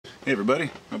Hey everybody,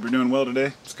 hope you're doing well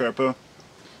today. It's Carpo.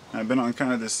 I've been on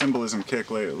kind of this symbolism kick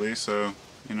lately, so,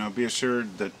 be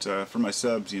assured that for my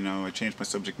subs, I change my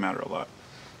subject matter a lot.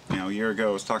 A year ago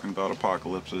I was talking about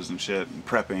apocalypses and shit, and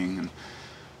prepping, and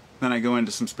then I go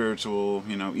into some spiritual,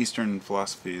 Eastern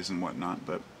philosophies and whatnot,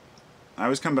 but I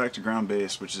always come back to ground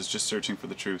base, which is just searching for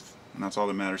the truth, and that's all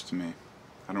that matters to me.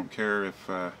 I don't care if,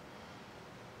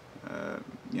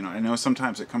 I know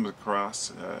sometimes it comes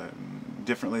across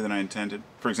differently than I intended.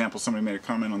 For example, somebody made a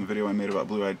comment on the video I made about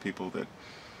blue-eyed people that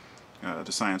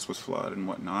the science was flawed and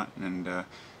whatnot, and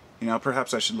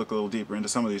perhaps I should look a little deeper into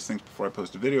some of these things before I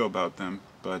post a video about them,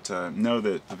 but know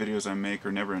that the videos I make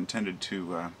are never intended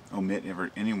to omit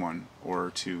anyone or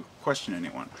to question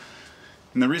anyone.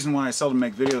 And the reason why I seldom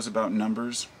make videos about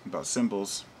numbers, about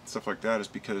symbols, stuff like that, is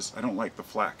because I don't like the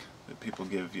flack that people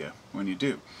give you when you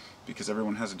do, because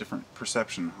everyone has a different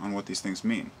perception on what these things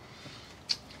mean.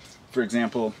 For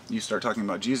example, you start talking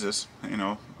about Jesus,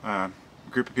 a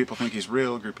group of people think he's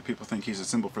real, a group of people think he's a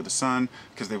symbol for the sun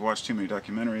because they've watched too many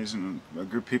documentaries, and a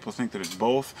group of people think that it's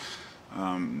both,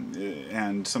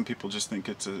 and some people just think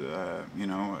it's a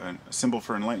symbol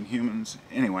for enlightened humans.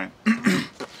 Anyway,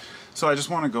 so I just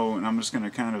want to go, and I'm just going to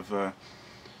kind of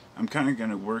going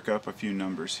to work up a few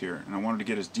numbers here, and I wanted to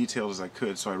get as detailed as I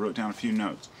could, so I wrote down a few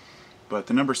notes. But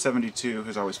the number 72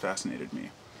 has always fascinated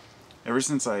me. Ever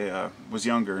since I was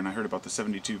younger and I heard about the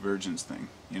 72 virgins thing,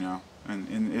 and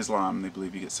in Islam they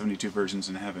believe you get 72 virgins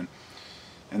in heaven.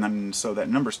 And then so that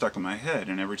number stuck in my head,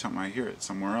 and every time I hear it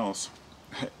somewhere else,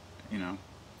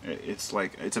 it's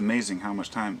like, it's amazing how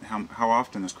much time, how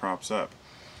often this crops up.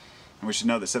 And we should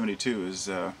know that 72 is,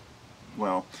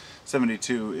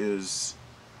 72 is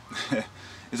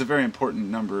is a very important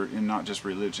number in not just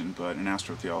religion, but in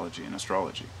astrotheology and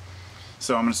astrology.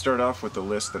 So I'm going to start off with the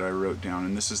list that I wrote down,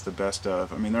 and this is the best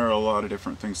of. I mean, there are a lot of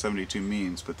different things 72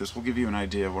 means, but this will give you an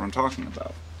idea of what I'm talking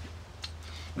about.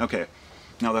 Okay,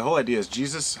 now the whole idea is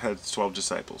Jesus had 12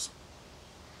 disciples,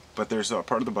 but there's a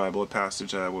part of the Bible, a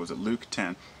passage, what was it, Luke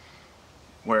 10,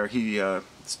 where he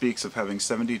speaks of having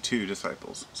 72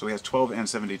 disciples. So he has 12 and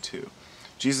 72.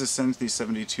 Jesus sends these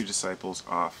 72 disciples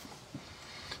off.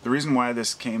 The reason why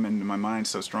this came into my mind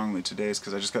so strongly today is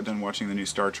because I just got done watching the new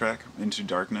Star Trek, Into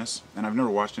Darkness, and I've never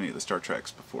watched any of the Star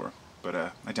Treks before, but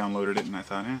I downloaded it and I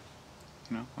thought,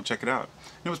 I'll check it out.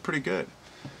 And it was pretty good.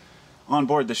 On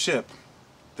board the ship,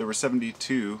 there were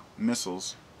 72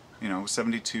 missiles,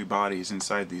 72 bodies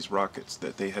inside these rockets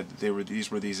that these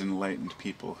were these enlightened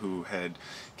people who had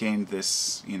gained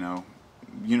this,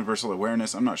 universal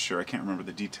awareness. I'm not sure, I can't remember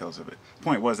the details of it. The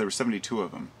point was there were 72 of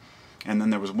them, and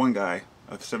then there was one guy,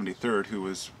 the 73rd, who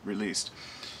was released,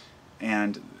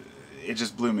 and it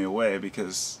just blew me away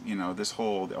because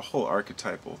the whole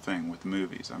archetypal thing with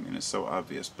movies, I mean, it's so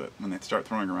obvious, but when they start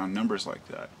throwing around numbers like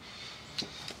that,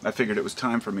 I figured it was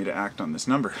time for me to act on this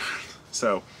number.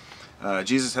 So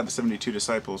Jesus had the 72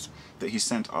 disciples that he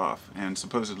sent off, and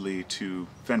supposedly to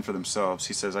fend for themselves.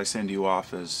 He says, I send you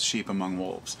off as sheep among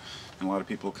wolves, and a lot of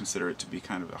people consider it to be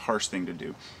kind of a harsh thing to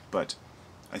do, but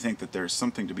I think that there's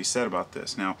something to be said about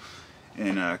this. Now,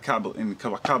 in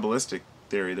Kabbalistic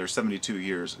theory, there's 72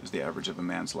 years is the average of a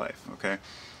man's life, okay?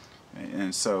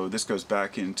 And so this goes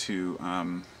back into,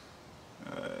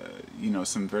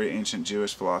 some very ancient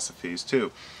Jewish philosophies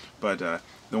too. But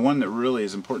the one that really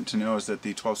is important to know is that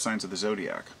the 12 signs of the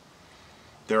zodiac.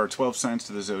 There are 12 signs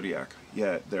to the zodiac,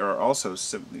 yet there are also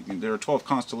 12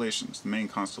 constellations, the main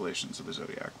constellations of the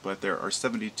zodiac, but there are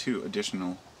 72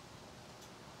 additional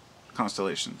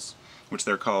constellations, which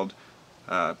they're called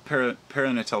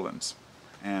paranatellans,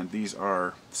 and these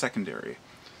are secondary.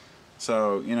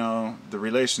 So, the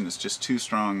relation is just too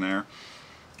strong there.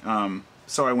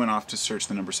 So I went off to search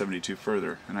the number 72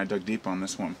 further, and I dug deep on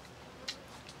this one.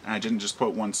 And I didn't just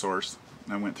quote one source,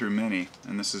 I went through many,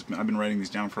 and I've been writing these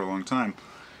down for a long time.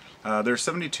 There are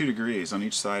 72 degrees on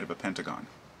each side of a pentagon.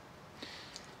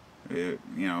 It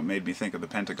made me think of the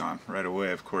Pentagon right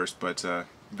away, of course, but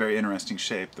very interesting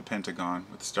shape, the Pentagon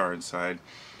with the star inside.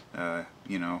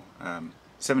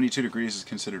 72 degrees is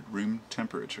considered room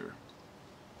temperature.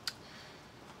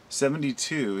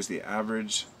 72 is the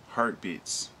average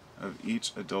heartbeats of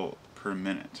each adult per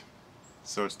minute.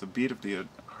 So it's the beat of the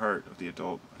heart of the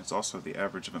adult. It's also the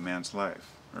average of a man's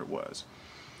life, or it was.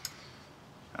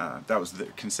 That was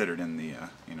considered in the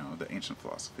the ancient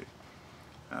philosophy.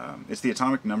 It's the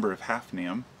atomic number of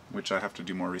hafnium, which I have to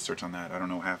do more research on that. I don't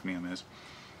know what hafnium is.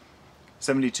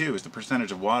 72 is the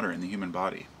percentage of water in the human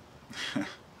body. It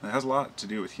has a lot to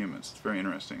do with humans. It's very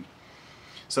interesting.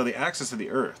 So the axis of the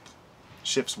Earth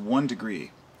shifts 1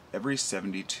 degree every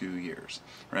 72 years,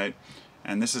 right?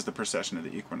 And this is the precession of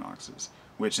the equinoxes.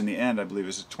 which in the end I believe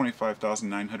is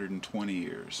 25,920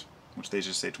 years, which they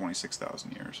just say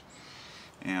 26,000 years.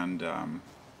 And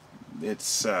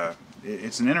it's an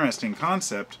interesting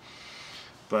concept,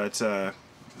 but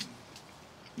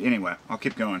anyway, I'll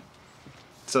keep going.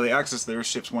 So the axis there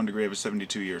shifts 1 degree every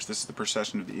 72 years. This is the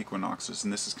precession of the equinoxes,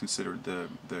 and this is considered the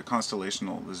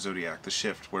constellational, the zodiac, the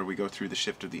shift, where we go through the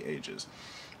shift of the ages,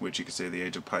 which you could say the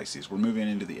age of Pisces. We're moving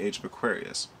into the age of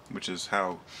Aquarius, which is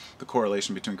how the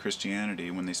correlation between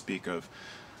Christianity, when they speak of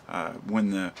when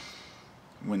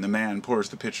the man pours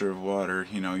the pitcher of water,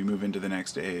 you know, you move into the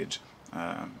next age.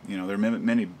 You know, there are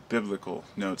many biblical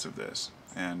notes of this,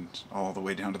 and all the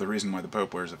way down to the reason why the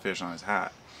Pope wears a fish on his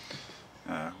hat.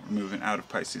 We're moving out of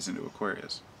Pisces into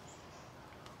Aquarius.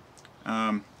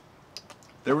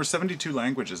 There were 72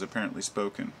 languages apparently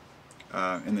spoken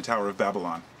in the Tower of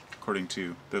Babylon, according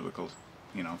to biblical,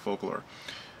 you know, folklore.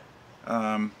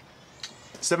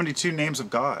 72 names of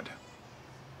God.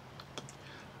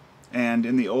 And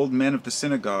in the old men of the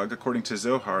synagogue, according to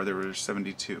Zohar, there were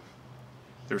 72.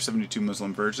 There were 72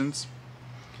 Muslim virgins.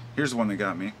 Here's one that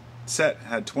got me. Set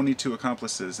had 22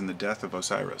 accomplices in the death of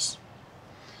Osiris.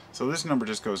 So this number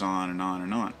just goes on and on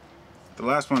and on. The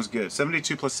last one's good.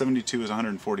 72 plus 72 is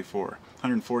 144.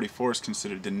 144 is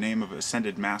considered the name of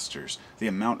ascended masters, the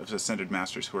amount of ascended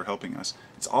masters who are helping us.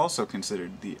 It's also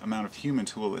considered the amount of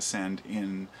humans who will ascend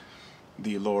in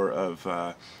the lore of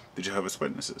the Jehovah's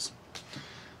Witnesses.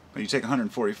 But you take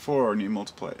 144 and you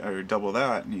multiply, or double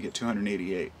that, and you get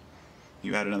 288.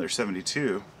 You add another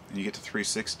 72, and you get to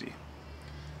 360.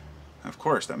 Of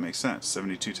course, that makes sense.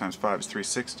 72 times 5 is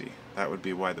 360. That would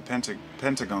be why the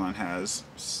pentagon has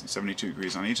 72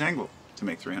 degrees on each angle, to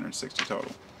make 360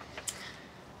 total.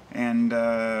 And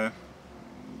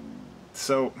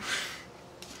so,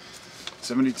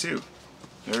 72.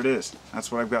 There it is.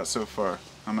 That's what I've got so far.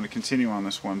 I'm going to continue on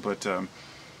this one, but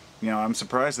you know, I'm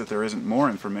surprised that there isn't more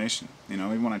information. You know,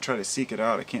 even when I try to seek it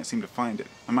out, I can't seem to find it.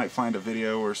 I might find a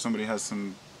video where somebody has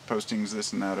some postings,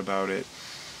 this and that about it.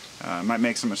 I might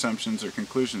make some assumptions or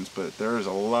conclusions, but there is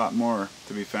a lot more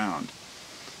to be found.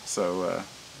 So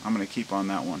I'm going to keep on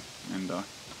that one and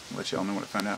let you all know what I find out.